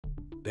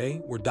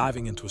Today, we're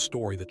diving into a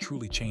story that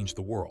truly changed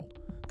the world,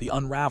 the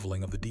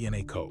unraveling of the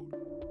DNA code.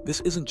 This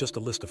isn't just a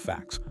list of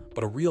facts,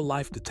 but a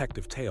real-life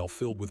detective tale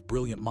filled with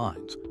brilliant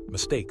minds,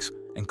 mistakes,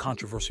 and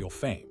controversial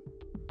fame.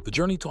 The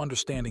journey to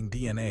understanding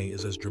DNA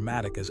is as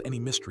dramatic as any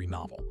mystery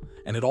novel,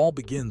 and it all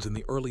begins in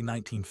the early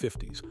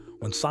 1950s,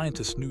 when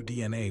scientists knew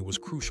DNA was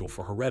crucial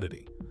for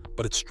heredity,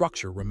 but its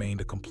structure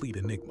remained a complete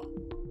enigma.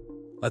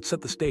 Let's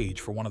set the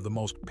stage for one of the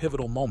most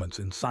pivotal moments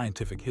in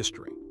scientific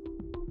history.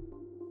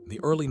 In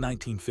the early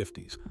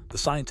 1950s, the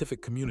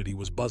scientific community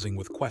was buzzing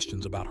with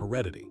questions about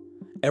heredity.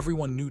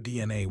 Everyone knew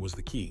DNA was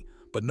the key,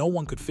 but no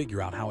one could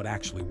figure out how it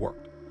actually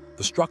worked.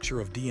 The structure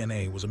of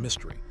DNA was a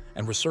mystery,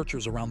 and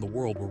researchers around the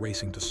world were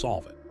racing to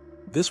solve it.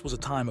 This was a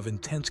time of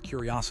intense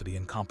curiosity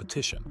and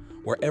competition,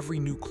 where every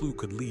new clue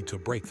could lead to a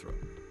breakthrough.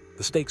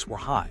 The stakes were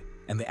high,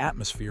 and the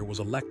atmosphere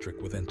was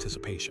electric with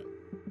anticipation.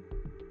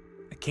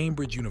 At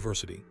Cambridge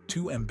University,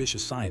 two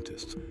ambitious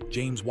scientists,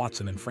 James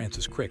Watson and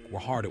Francis Crick, were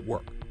hard at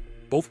work.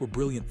 Both were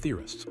brilliant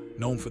theorists,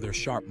 known for their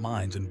sharp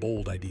minds and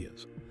bold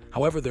ideas.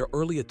 However, their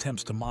early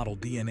attempts to model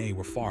DNA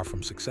were far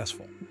from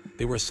successful.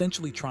 They were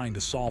essentially trying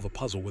to solve a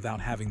puzzle without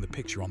having the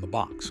picture on the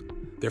box.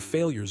 Their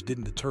failures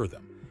didn't deter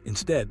them.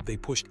 Instead, they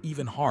pushed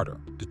even harder,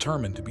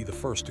 determined to be the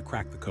first to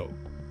crack the code.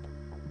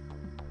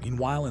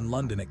 Meanwhile, in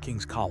London at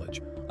King's College,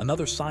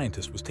 another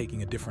scientist was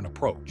taking a different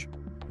approach.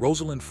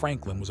 Rosalind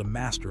Franklin was a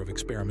master of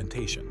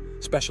experimentation,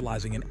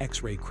 specializing in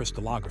X-ray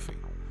crystallography.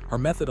 Her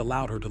method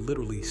allowed her to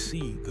literally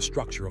see the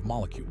structure of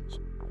molecules.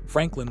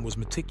 Franklin was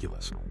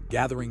meticulous,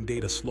 gathering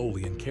data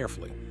slowly and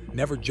carefully,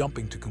 never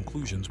jumping to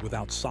conclusions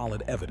without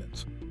solid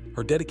evidence.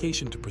 Her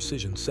dedication to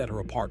precision set her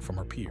apart from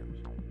her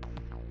peers.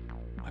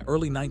 By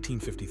early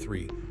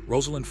 1953,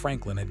 Rosalind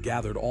Franklin had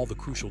gathered all the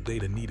crucial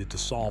data needed to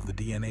solve the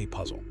DNA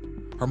puzzle.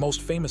 Her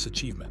most famous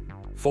achievement,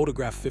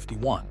 Photograph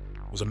 51,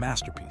 was a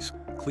masterpiece,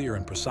 clear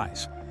and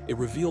precise. It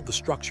revealed the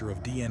structure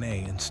of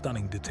DNA in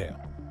stunning detail.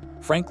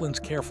 Franklin's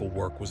careful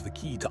work was the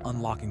key to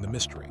unlocking the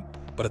mystery,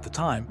 but at the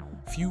time,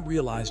 few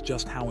realized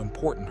just how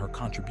important her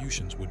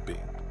contributions would be.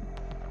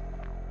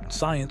 In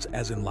science,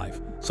 as in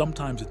life,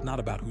 sometimes it's not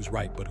about who's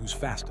right but who's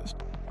fastest.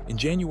 In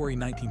January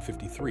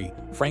 1953,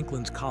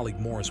 Franklin's colleague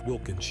Morris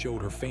Wilkins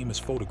showed her famous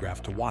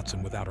photograph to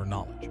Watson without her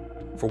knowledge.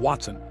 For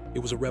Watson, it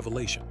was a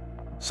revelation.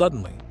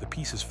 Suddenly, the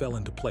pieces fell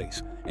into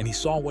place, and he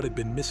saw what had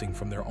been missing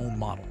from their own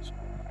models.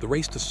 The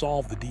race to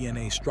solve the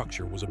DNA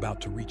structure was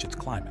about to reach its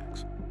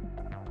climax.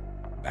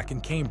 Back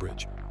in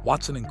Cambridge,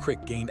 Watson and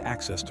Crick gained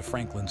access to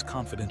Franklin's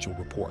confidential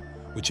report,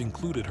 which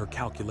included her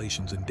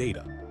calculations and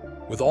data.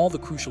 With all the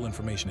crucial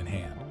information in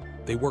hand,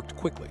 they worked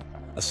quickly,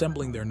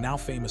 assembling their now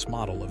famous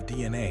model of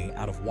DNA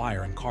out of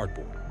wire and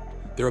cardboard.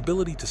 Their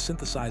ability to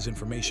synthesize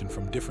information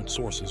from different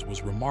sources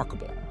was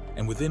remarkable,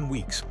 and within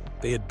weeks,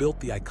 they had built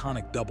the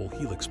iconic double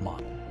helix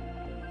model.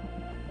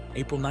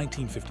 April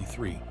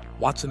 1953,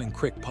 Watson and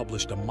Crick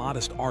published a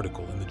modest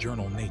article in the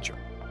journal Nature.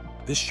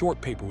 This short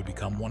paper would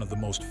become one of the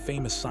most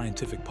famous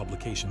scientific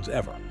publications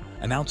ever,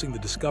 announcing the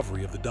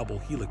discovery of the double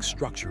helix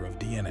structure of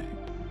DNA.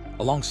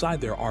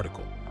 Alongside their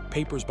article,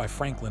 papers by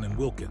Franklin and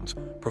Wilkins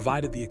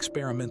provided the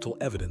experimental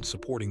evidence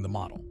supporting the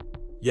model.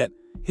 Yet,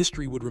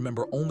 history would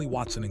remember only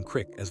Watson and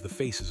Crick as the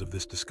faces of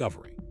this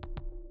discovery.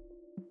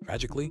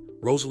 Tragically,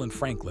 Rosalind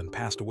Franklin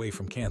passed away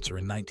from cancer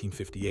in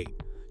 1958,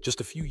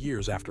 just a few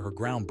years after her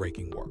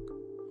groundbreaking work.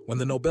 When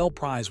the Nobel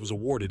Prize was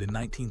awarded in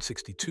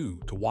 1962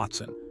 to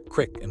Watson,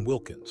 Crick, and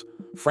Wilkins,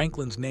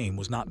 Franklin's name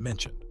was not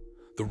mentioned.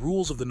 The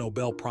rules of the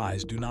Nobel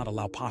Prize do not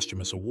allow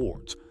posthumous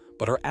awards,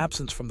 but her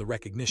absence from the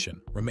recognition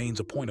remains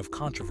a point of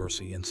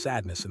controversy and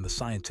sadness in the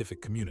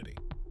scientific community.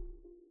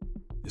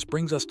 This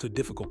brings us to a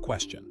difficult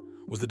question.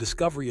 Was the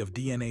discovery of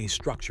DNA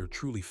structure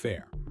truly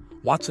fair?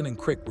 Watson and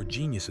Crick were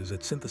geniuses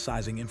at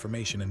synthesizing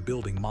information and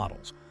building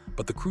models,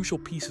 but the crucial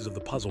pieces of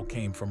the puzzle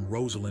came from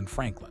Rosalind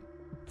Franklin.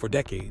 For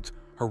decades,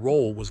 her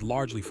role was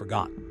largely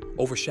forgotten,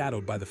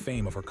 overshadowed by the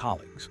fame of her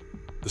colleagues.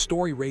 The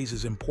story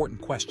raises important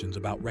questions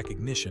about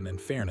recognition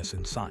and fairness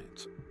in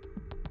science.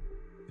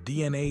 The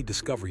DNA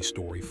discovery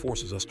story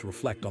forces us to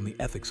reflect on the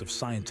ethics of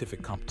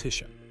scientific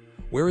competition.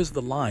 Where is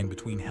the line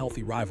between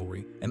healthy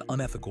rivalry and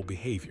unethical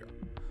behavior?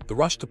 The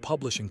rush to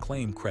publish and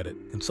claim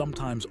credit can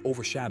sometimes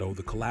overshadow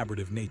the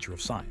collaborative nature of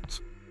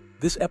science.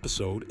 This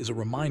episode is a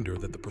reminder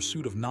that the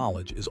pursuit of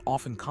knowledge is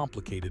often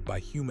complicated by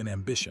human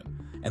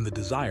ambition and the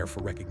desire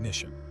for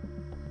recognition.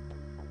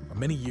 For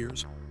many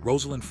years,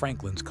 Rosalind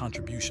Franklin's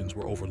contributions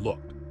were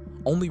overlooked.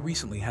 Only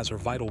recently has her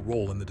vital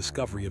role in the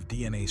discovery of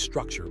DNA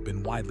structure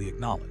been widely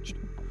acknowledged.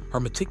 Her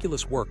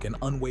meticulous work and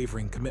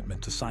unwavering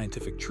commitment to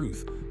scientific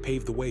truth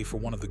paved the way for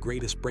one of the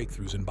greatest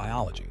breakthroughs in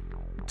biology.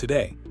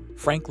 Today,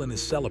 Franklin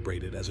is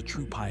celebrated as a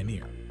true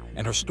pioneer,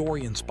 and her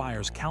story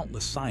inspires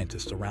countless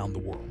scientists around the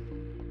world.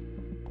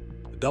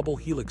 The double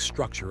helix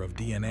structure of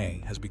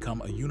DNA has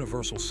become a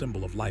universal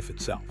symbol of life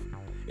itself.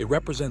 It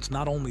represents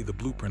not only the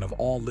blueprint of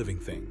all living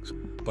things,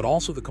 but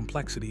also the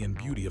complexity and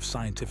beauty of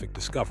scientific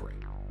discovery.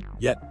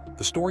 Yet,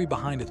 the story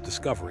behind its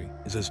discovery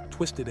is as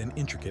twisted and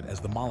intricate as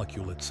the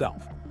molecule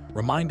itself,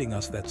 reminding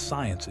us that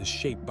science is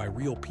shaped by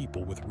real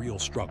people with real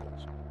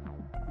struggles.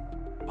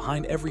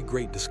 Behind every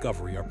great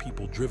discovery are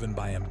people driven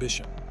by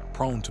ambition,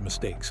 prone to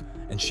mistakes,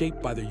 and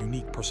shaped by their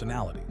unique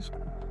personalities.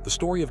 The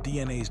story of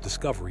DNA's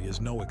discovery is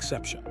no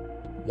exception.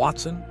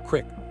 Watson,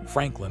 Crick,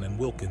 Franklin, and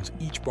Wilkins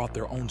each brought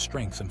their own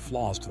strengths and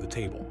flaws to the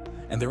table,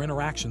 and their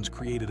interactions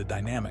created a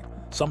dynamic,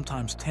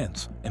 sometimes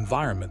tense,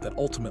 environment that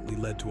ultimately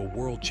led to a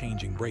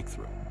world-changing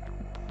breakthrough.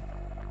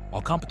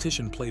 While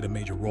competition played a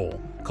major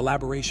role,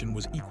 collaboration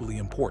was equally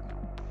important.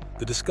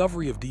 The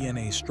discovery of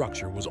DNA's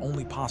structure was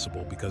only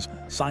possible because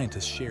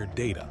scientists shared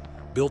data,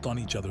 built on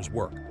each other's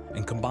work,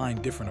 and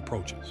combined different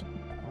approaches.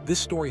 This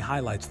story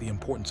highlights the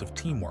importance of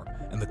teamwork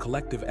and the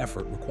collective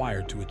effort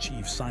required to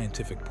achieve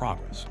scientific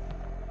progress.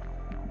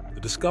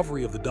 The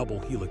discovery of the double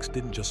helix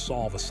didn't just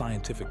solve a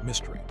scientific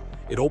mystery,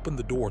 it opened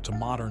the door to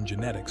modern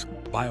genetics,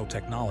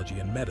 biotechnology,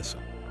 and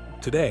medicine.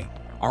 Today,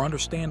 our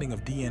understanding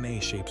of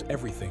DNA shapes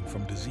everything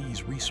from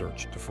disease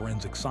research to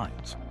forensic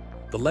science.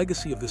 The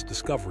legacy of this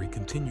discovery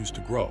continues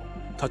to grow,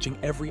 touching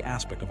every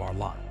aspect of our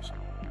lives.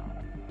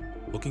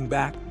 Looking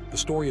back, the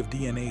story of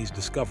DNA's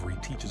discovery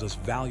teaches us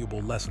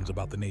valuable lessons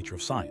about the nature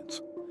of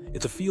science.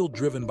 It's a field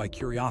driven by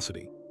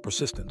curiosity,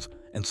 persistence,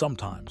 and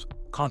sometimes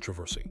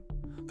controversy.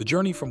 The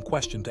journey from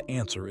question to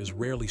answer is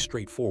rarely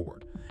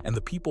straightforward, and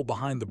the people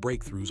behind the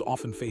breakthroughs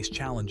often face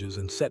challenges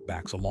and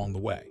setbacks along the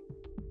way.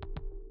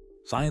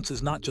 Science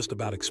is not just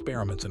about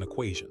experiments and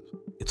equations,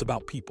 it's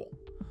about people.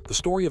 The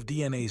story of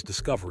DNA's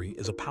discovery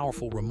is a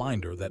powerful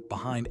reminder that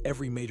behind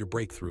every major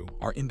breakthrough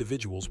are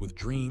individuals with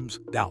dreams,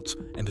 doubts,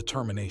 and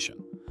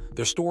determination.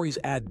 Their stories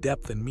add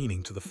depth and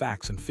meaning to the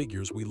facts and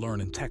figures we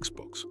learn in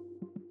textbooks.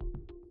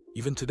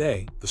 Even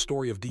today, the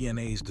story of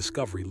DNA's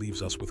discovery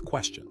leaves us with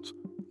questions.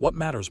 What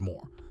matters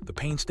more, the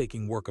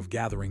painstaking work of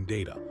gathering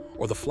data,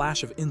 or the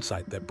flash of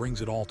insight that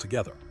brings it all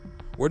together?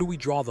 Where do we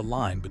draw the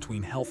line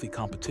between healthy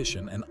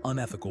competition and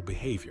unethical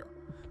behavior?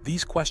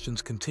 These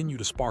questions continue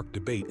to spark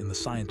debate in the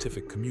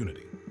scientific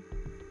community.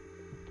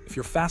 If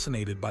you're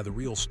fascinated by the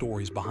real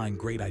stories behind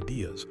great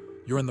ideas,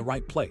 you're in the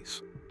right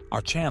place.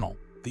 Our channel,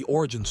 The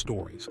Origin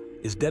Stories,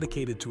 is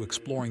dedicated to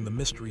exploring the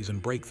mysteries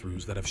and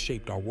breakthroughs that have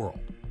shaped our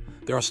world.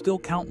 There are still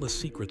countless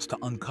secrets to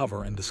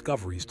uncover and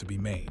discoveries to be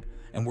made,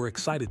 and we're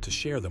excited to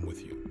share them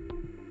with you.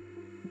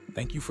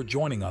 Thank you for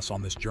joining us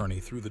on this journey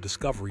through the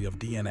discovery of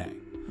DNA.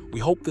 We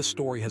hope this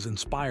story has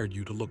inspired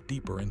you to look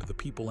deeper into the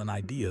people and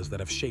ideas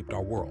that have shaped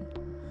our world.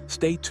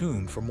 Stay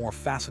tuned for more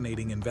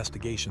fascinating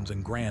investigations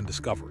and grand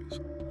discoveries.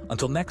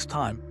 Until next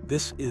time,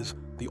 this is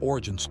The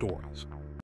Origin Stories.